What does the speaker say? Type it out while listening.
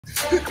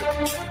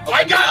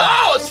I got,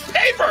 oh, it's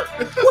paper.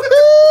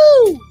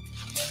 Woohoo!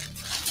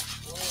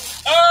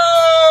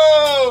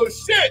 Oh,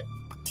 shit.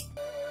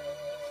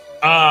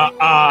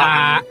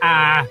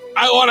 I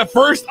want to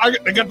first, I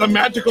got the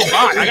magical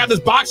box. I got this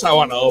box I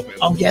want to open.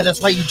 Oh, yeah,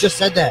 that's right. You just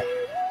said that.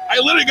 I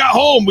literally got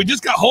home. We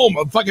just got home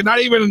fucking not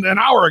even an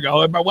hour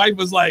ago. And my wife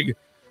was like,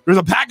 there's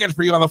a package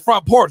for you on the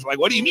front porch. I'm like,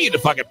 what do you mean a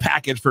fucking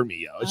package for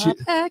me? Yo? A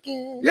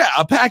package. Yeah,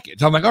 a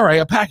package. I'm like, all right,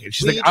 a package.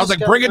 She's like, I was like,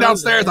 bring it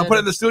downstairs. I'll put it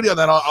in the studio.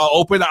 Then I'll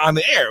open it on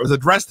the air. It was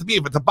addressed to me.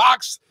 If it's a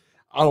box,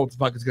 I don't know what the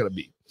fuck it's going to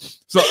be.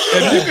 So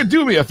if you could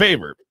do me a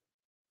favor.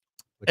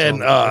 And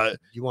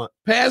you want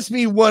pass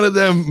me one of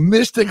them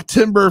Mystic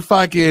Timber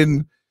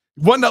fucking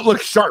one that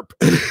looks sharp.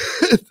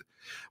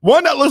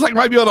 One that looks like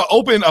might be able to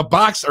open a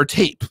box or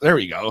tape. There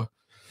we go.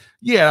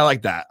 Yeah, I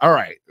like that. All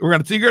right. You're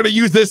gonna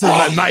use this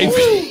as a knife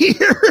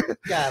here.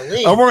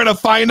 Golly. And we're gonna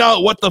find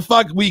out what the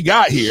fuck we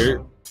got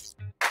here.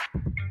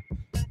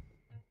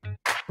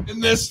 In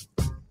this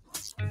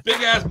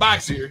big ass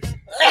box here.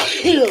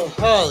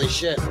 Holy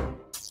shit.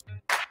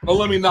 Oh,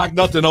 let me knock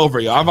nothing over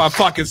you. I'm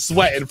fucking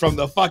sweating from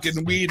the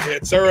fucking weed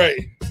hits. All right.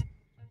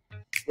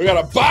 We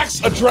got a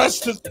box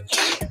addressed to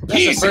That's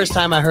the first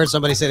time I heard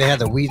somebody say they had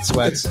the weed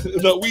sweats.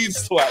 The weed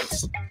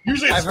sweats.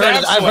 Usually it's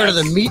I've heard of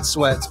the meat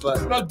sweats,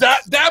 but no,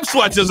 dab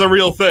sweats is a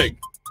real thing.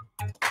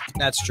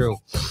 That's true.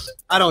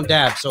 I don't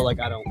dab, so like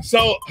I don't.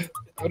 So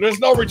there's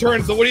no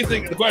return. So what do you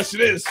think? The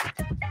question is,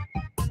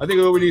 I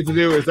think what we need to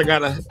do is I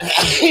gotta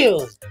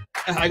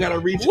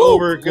reach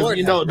over because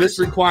you know this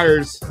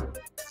requires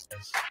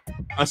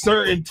a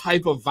certain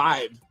type of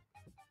vibe.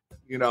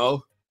 You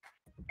know,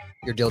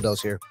 your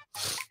dildo's here.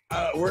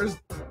 Where's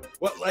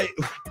what light?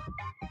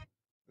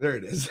 There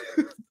it is.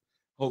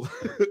 Hold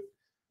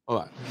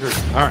on. Here.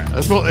 All right,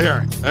 let's pull it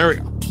here. There we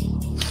go.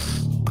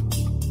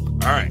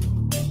 All right.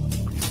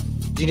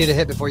 Do you need a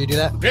hit before you do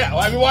that? Yeah.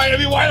 Well, why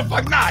the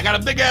fuck not? I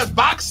got a big ass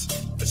box.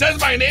 It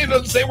says my name,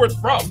 doesn't say where it's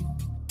from.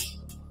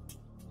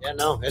 Yeah,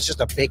 no, it's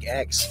just a big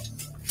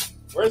X.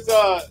 Where's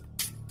I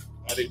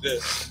need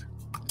this.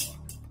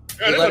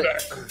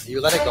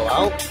 You let it go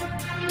out?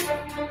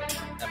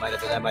 That might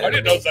have been. I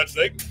didn't know such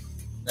thing.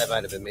 That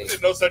might have been me. I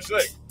didn't know such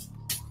thing.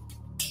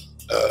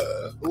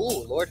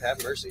 Ooh, Lord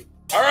have mercy.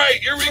 All right,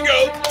 here we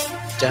go.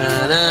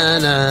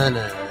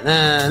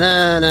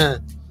 Da-na-na-na-na-na.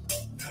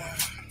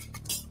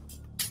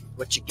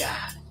 What you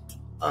got?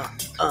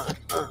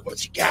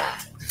 What you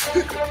got?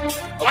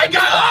 I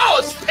got, oh,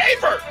 it's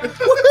paper.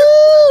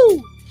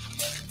 Woohoo!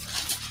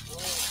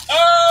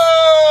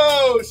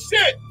 Oh,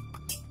 shit.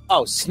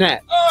 Oh,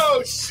 snap.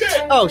 Oh,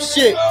 shit. Oh,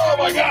 shit. Oh,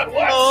 my God,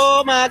 what?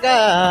 Oh, my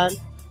God.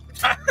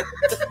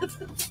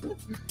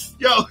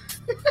 Yo.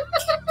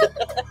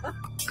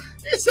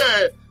 He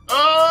said,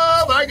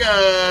 oh, my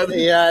God.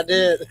 Yeah, I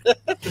did. I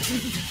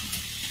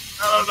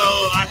don't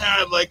know. I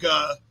had like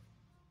a,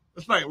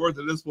 it's not even worth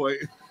it at this point.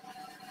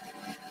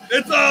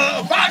 It's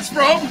a box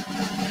from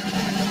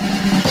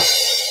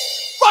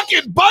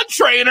fucking Bud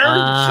Trainer.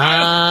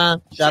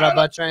 Shout out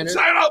Bud Trainer.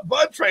 Shout out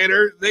Bud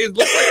Trainer. They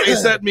look like they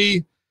sent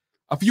me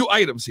a few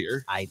items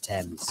here.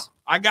 Items.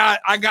 I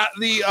got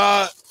these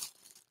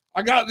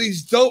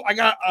dope. I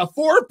got a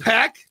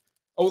 4-pack.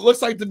 Oh, it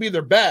looks like to be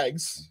their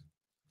bags.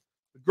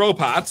 Grow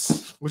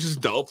pots, which is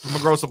dope. I'm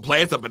gonna grow some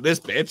plants up in this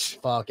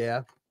bitch. Fuck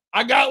yeah.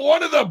 I got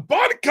one of the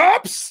Bud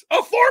Cups. A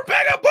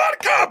 4-pack of Bud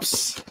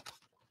Cups.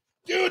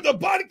 Dude, the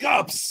Bud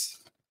Cups.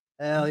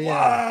 Hell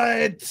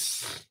yeah.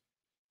 What?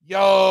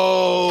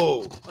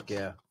 Yo. Fuck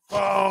yeah.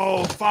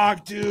 Oh,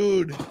 fuck,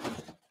 dude.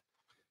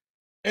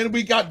 And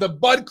we got the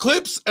Bud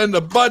Clips and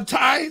the Bud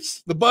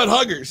Ties, the Bud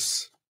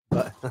Huggers.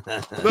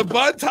 The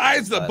Bud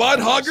Ties, the Bud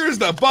Huggers,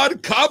 the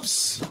Bud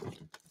Cups,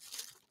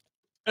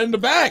 and the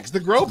bags, the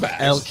grow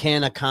bags. El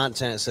Canna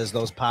Content says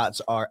those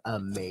pots are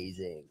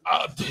amazing.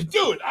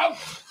 Dude, I'm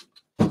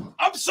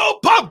so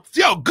pumped.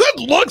 Yo, good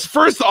looks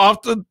first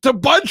off to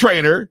Bud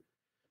Trainer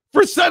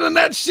for sending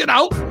that shit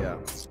out. Yeah.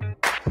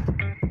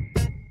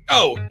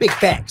 Oh, big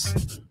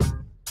facts.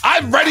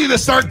 I'm ready to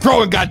start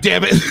growing,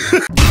 goddammit.